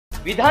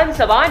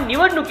विधानसभा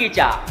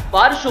निवडणुकीच्या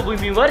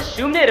पार्श्वभूमीवर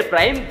शिवनेर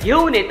प्राईम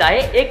घेऊन येत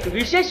आहे एक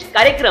विशेष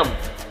कार्यक्रम।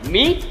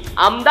 मी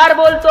आमदार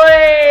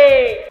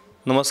बोलतोय।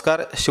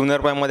 नमस्कार, शिवनेर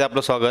प्राईममध्ये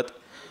आपलं स्वागत।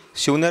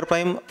 शिवनेर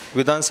प्राईम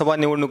विधानसभा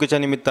निवडणुकीच्या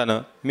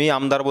निमित्तानं मी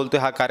आमदार बोलतोय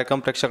हा कार्यक्रम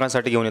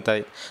प्रेक्षकांसाठी घेऊन येत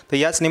आहे। तर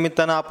याच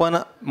निमित्तानं आपण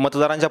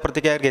मतदारांच्या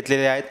प्रतिक्रिया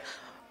घेतलेल्या आहेत,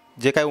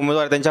 जे काही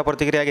उमेदवार त्यांच्या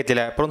प्रतिक्रिया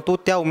घेतलेल्या आहेत, परंतु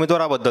त्या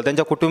उमेदवाराबद्दल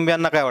त्यांच्या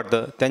कुटुंबियांना काय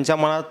वाटतं, त्यांच्या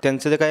मनात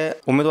त्यांचे जे काही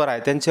उमेदवार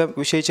आहेत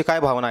त्यांच्याविषयीची काय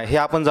भावना आहे हे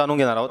आपण जाणून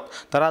घेणार आहोत।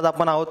 तर आज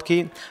आपण आहोत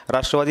की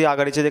राष्ट्रवादी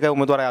आघाडीचे जे काही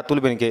उमेदवार आहे अतुल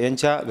बेनके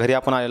यांच्या घरी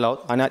आपण आलेलो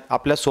आहोत आणि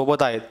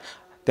आपल्यासोबत आहेत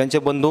त्यांचे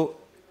बंधू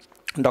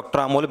डॉक्टर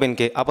अमोल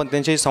बेनके। आपण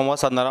त्यांच्याशी संवाद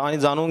साधणार आहोत आणि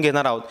जाणून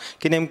घेणार आहोत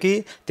की नेमकी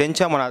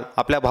त्यांच्या मनात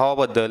आपल्या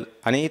भावाबद्दल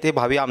आणि ते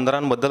भावी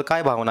आमदारांबद्दल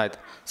काय भावना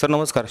आहेत। सर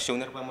नमस्कार,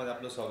 शिवनेर प्राईममध्ये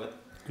आपलं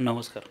स्वागत।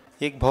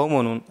 नमस्कार। एक भाऊ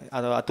म्हणून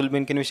अतुल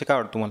बेनकेंविषयी काय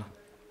वाटतं तुम्हाला?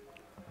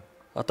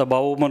 आता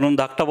भाऊ म्हणून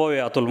धाकटा भाऊ आहे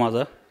अतुल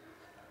माझा।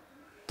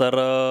 तर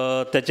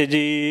त्याची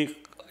जी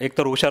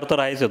एकतर हुशार तर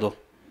आहेच आहे तो,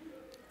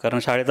 कारण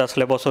शाळेत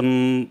असल्यापासून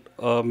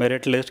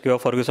मेरिट लिस्ट किंवा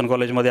फर्ग्युसन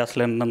कॉलेजमध्ये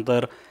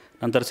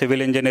असल्यानंतर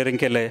सिव्हिल इंजिनिअरिंग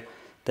केलं आहे।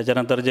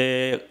 त्याच्यानंतर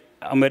जे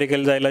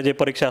अमेरिकेला जायला जे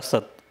परीक्षा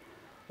असतात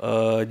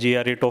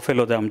GRE टोफेल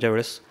होते आमच्या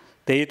वेळेस,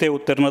 तेही ते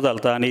उत्तीर्ण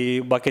झालं आणि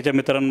बाकीच्या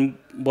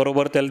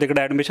मित्रांबरोबर त्याला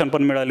तिकडे ॲडमिशन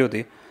पण मिळाली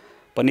होती।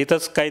 पण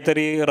इथंच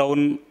काहीतरी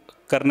राहून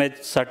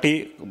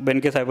करण्यासाठी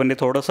बेनके साहेबांनी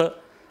थोडंसं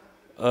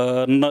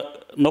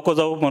नको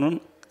जाऊ म्हणून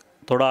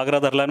थोडा आग्रह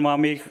धरला आणि मग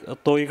आम्ही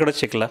तो इकडंच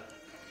शिकला।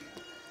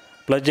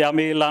 प्लस जे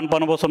आम्ही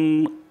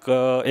लहानपणापासून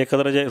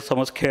एकत्र जे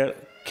समज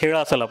खेळ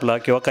असेल आपला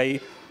किंवा काही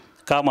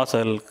काम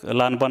असेल,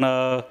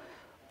 लहानपणा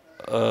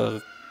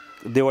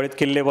दिवाळीत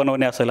किल्ले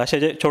बनवणे असेल, असे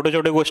जे छोटे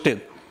छोटे गोष्टी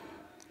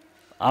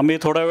आम्ही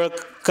थोडा वेळ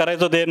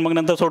करायचो ते, मग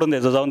नंतर सोडून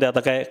द्यायचं, जाऊन द्या आता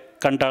काय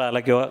कंटाळा आला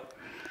किंवा।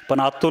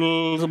 पण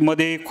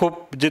अतुलमध्ये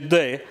खूप जिद्द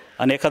आहे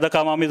आणि एखादं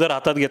काम आम्ही जर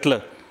हातात घेतलं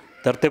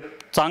तर ते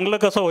चांगलं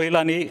कसं होईल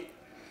आणि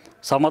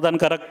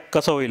समाधानकारक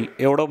कसं होईल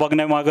एवढं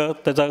बघण्यामागं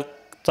त्याचा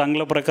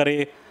चांगल्या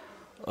प्रकारे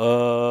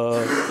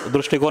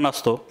दृष्टिकोन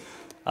असतो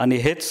आणि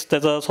हेच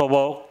त्याचा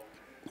स्वभाव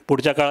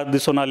पुढच्या काळात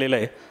दिसून आलेला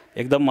आहे।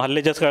 एकदम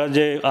हल्लीच्याच काळात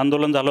जे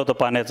आंदोलन झालं होतं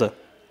पाण्याचं,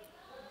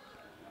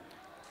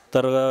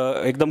 तर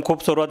एकदम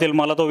खूप सुरुवातीला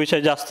मला तो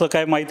विषय जास्त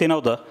काय माहिती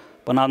नव्हता,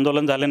 पण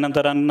आंदोलन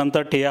झाल्यानंतर आणि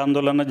नंतर ठिय्या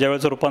आंदोलनात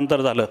ज्यावेळेस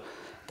रूपांतर झालं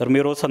तर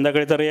मी रोज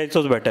संध्याकाळी तर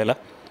यायचोच भेटायला।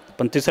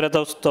 पण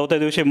तिसऱ्या चौथ्या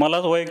दिवशी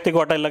मलाच वैयक्तिक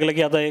वाटायला लागलं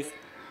की आता एक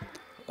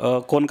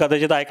कोण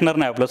कदाचित ऐकणार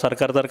नाही, आपलं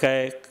सरकार तर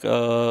काय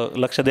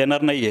लक्ष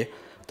देणार नाही आहे।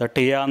 तर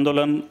ठिय्या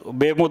आंदोलन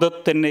बेमुदत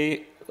त्यांनी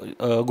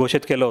घोषित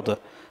केलं होतं,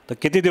 तर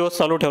किती दिवस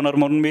चालू ठेवणार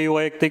म्हणून मी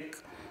वैयक्तिक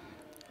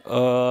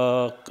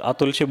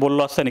अतुलशी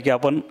बोललो असताना की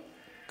आपण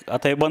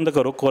आता हे बंद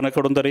करू,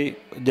 कोणाकडून तरी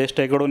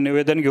ज्येष्ठाकडून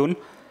निवेदन घेऊन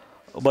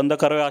बंद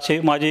करावे अशी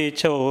माझी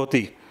इच्छा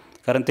होती।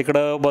 कारण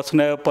तिकडं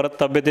बसणं,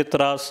 परत तब्येतीत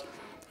त्रास,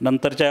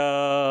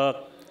 नंतरच्या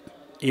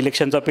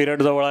इलेक्शनचा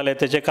पिरियड जवळ आले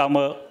त्याचे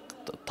कामं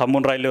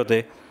थांबून राहिले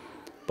होते।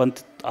 पण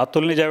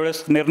अतुलने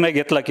ज्यावेळेस निर्णय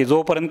घेतला की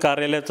जोपर्यंत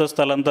कार्यालयाचं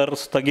स्थलांतर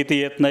स्थगिती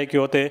येत नाही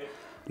किंवा ते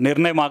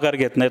निर्णय माघार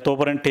घेत नाही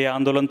तोपर्यंत हे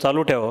आंदोलन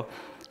चालू ठेवावं,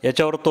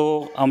 याच्यावर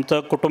तो आमचं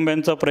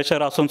कुटुंबियांचं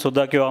प्रेशर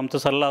असूनसुद्धा किंवा आमचा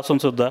सल्ला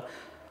असूनसुद्धा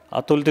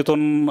अतुल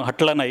तिथून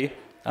हटला नाही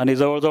आणि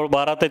जवळजवळ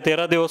 12 ते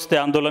 13 दिवस ते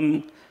आंदोलन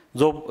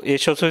जो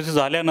यशस्वी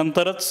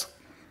झाल्यानंतरच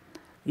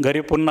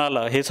घरी पुन्हा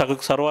आला हे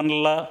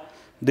सर्वांना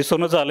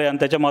दिसूनच आलं आणि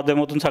त्याच्या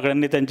माध्यमातून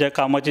सगळ्यांनी त्यांच्या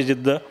कामाची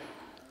जिद्द,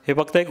 हे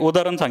फक्त एक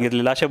उदाहरण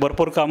सांगितलेलं, असे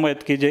भरपूर कामं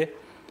आहेत की जे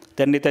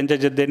त्यांनी त्यांच्या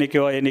जिद्दीने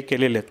किंवा यांनी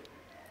केलेले आहेत।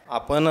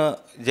 आपण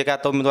जे काय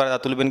आता उमेदवार आहेत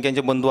अतुल बेनके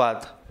यांचे बंधू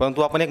आहात,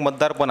 परंतु आपण एक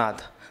मतदार पण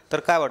आहात, तर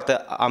काय वाटतं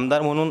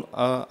आमदार म्हणून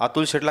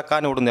अतुल शेठला का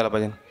निवडून द्यायला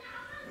पाहिजे?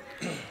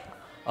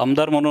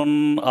 आमदार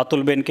म्हणून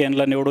अतुल बेनके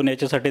यांना निवडून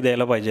याच्यासाठी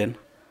द्यायला पाहिजे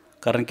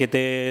कारण की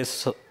ते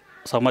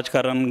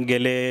समाजकारण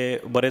गेले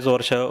बरेच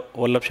वर्ष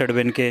वल्लभशेठ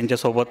बेनके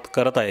यांच्यासोबत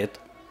करत आहेत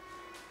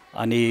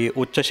आणि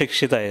उच्च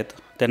शिक्षित आहेत।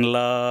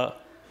 त्यांना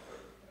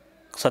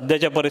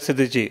सध्याच्या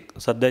परिस्थितीची,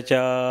 सध्याच्या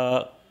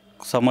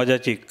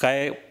समाजाची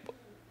काय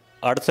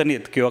अडचणीत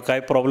किंवा काय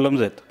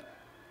प्रॉब्लेम्स आहेत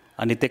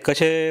आणि ते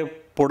कसे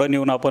पुढं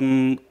नेऊन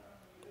आपण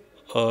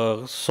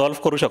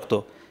सॉल्व्ह करू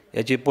शकतो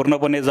याची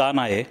पूर्णपणे जाण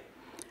आहे।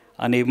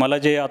 आणि मला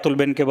जे अतुल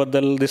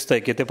बेनकेबद्दल दिसतं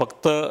आहे की ते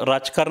फक्त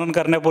राजकारण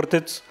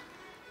करण्यापुरतेच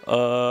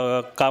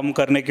काम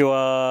करणे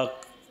किंवा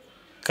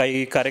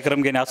काही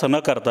कार्यक्रम घेणे असं न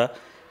करता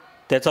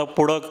त्याचा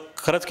पुढं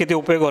खरंच किती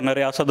उपयोग होणार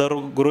आहे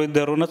असं गृहीत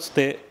धरूनच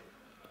ते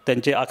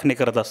त्यांची आखणी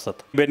करत असतात।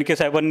 बेनके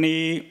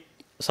साहेबांनी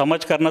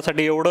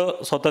समाजकारणासाठी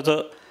एवढं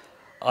स्वतःचं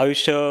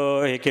आयुष्य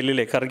हे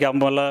केलेलं आहे, कारण की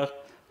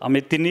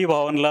आम्ही तिन्ही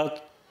भावांना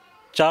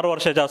 4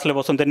 वर्षाच्या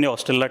असल्यापासून त्यांनी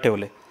हॉस्टेलला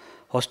ठेवले।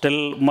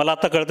 हॉस्टेल मला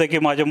आता कळतं की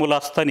माझे मुलं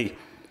असताना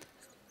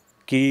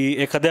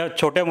की एखाद्या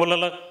छोट्या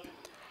मुलाला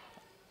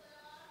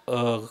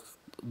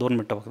 2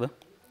 मिनटं फक्त,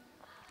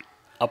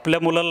 आपल्या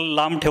मुलाला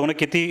लांब ठेवणं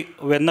किती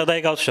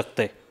वेदनादायक असू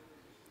शकतं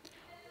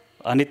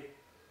आणि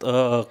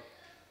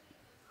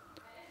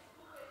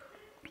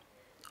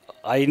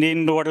आईनी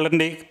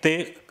वडिलांनी ते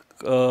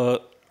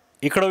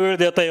इकडं वेळ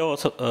देता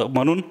यावं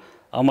म्हणून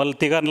आम्हाला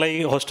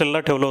तिघांनाही हॉस्टेलला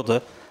ठेवलं होतं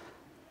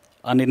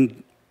आणि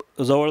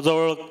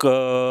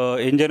जवळजवळ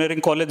इंजिनिअरिंग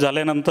कॉलेज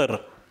झाल्यानंतर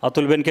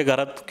अतुल बेनके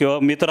घरात किंवा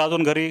मी तर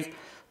अजून घरी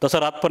तसं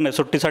राहत पण नाही,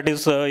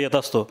 सुट्टीसाठीच येत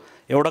असतो.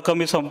 एवढा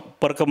कमी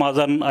संपर्क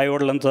माझा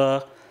आईवडिलांचा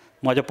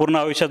माझ्या पूर्ण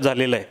आयुष्यात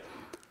झालेला आहे.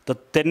 तर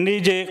त्यांनी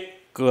जे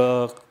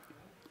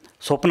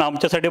स्वप्न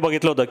आमच्यासाठी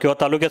बघितलं होतं किंवा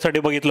तालुक्यासाठी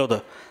बघितलं होतं,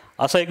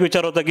 असा एक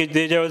विचार होता की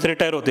जे ज्यावेळेस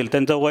रिटायर होतील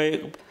त्यांचं वय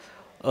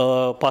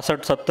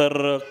 65,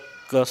 70,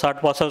 60,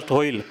 65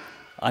 होईल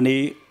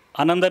आणि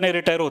आनंदाने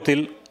रिटायर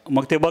होतील.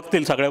 मग ते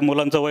बघतील, सगळ्या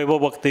मुलांचं वैभव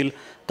बघतील,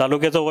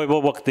 तालुक्याचं वैभव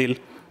बघतील.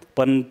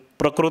 पण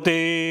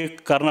प्रकृती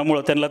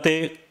कारणामुळं त्यांना ते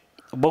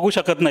बघू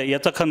शकत नाही,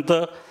 याचा खंत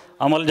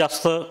आम्हाला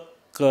जास्त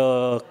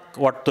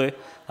वाटतो आहे.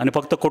 आणि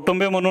फक्त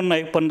कुटुंबीय म्हणून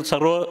नाही, पण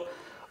सर्व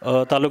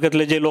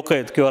तालुक्यातले जे लोक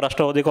आहेत किंवा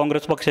राष्ट्रवादी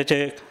काँग्रेस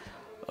पक्षाचे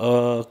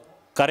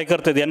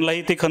कार्यकर्ते आहेत,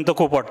 यांनाही ती खंत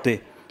खूप वाटते.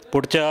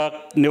 पुढच्या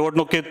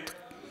निवडणुकीत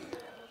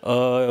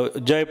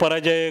जय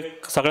पराजय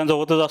सगळ्यांचा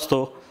होतच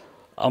असतो.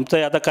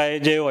 आमचं आता काय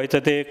जे व्हायचं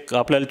ते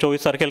आपल्याला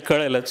 24 तारखेला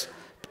कळेलच.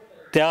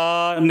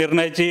 त्या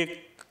निर्णयाची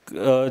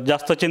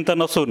जास्त चिंता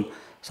नसून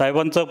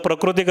साहेबांचं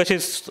प्रकृती कशी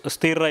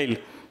स्थिर राहील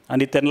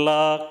आणि त्यांना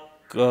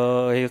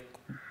हे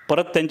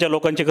परत त्यांच्या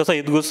लोकांची कसं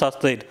हितगुज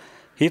साधता येईल,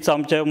 हीच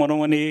आमच्या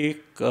मनोमनी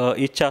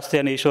इच्छा असते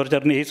आणि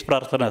ईश्वरचरणी हीच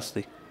प्रार्थना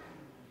असते.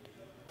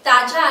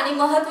 ताज्या आणि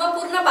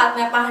महत्त्वपूर्ण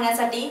बातम्या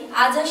पाहण्यासाठी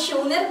आजच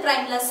शिवनेर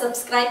प्राईमला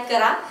सबस्क्राईब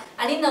करा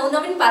आणि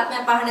नवनवीन बातम्या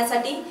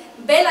पाहण्यासाठी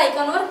बेल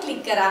आयकॉनवर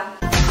क्लिक करा.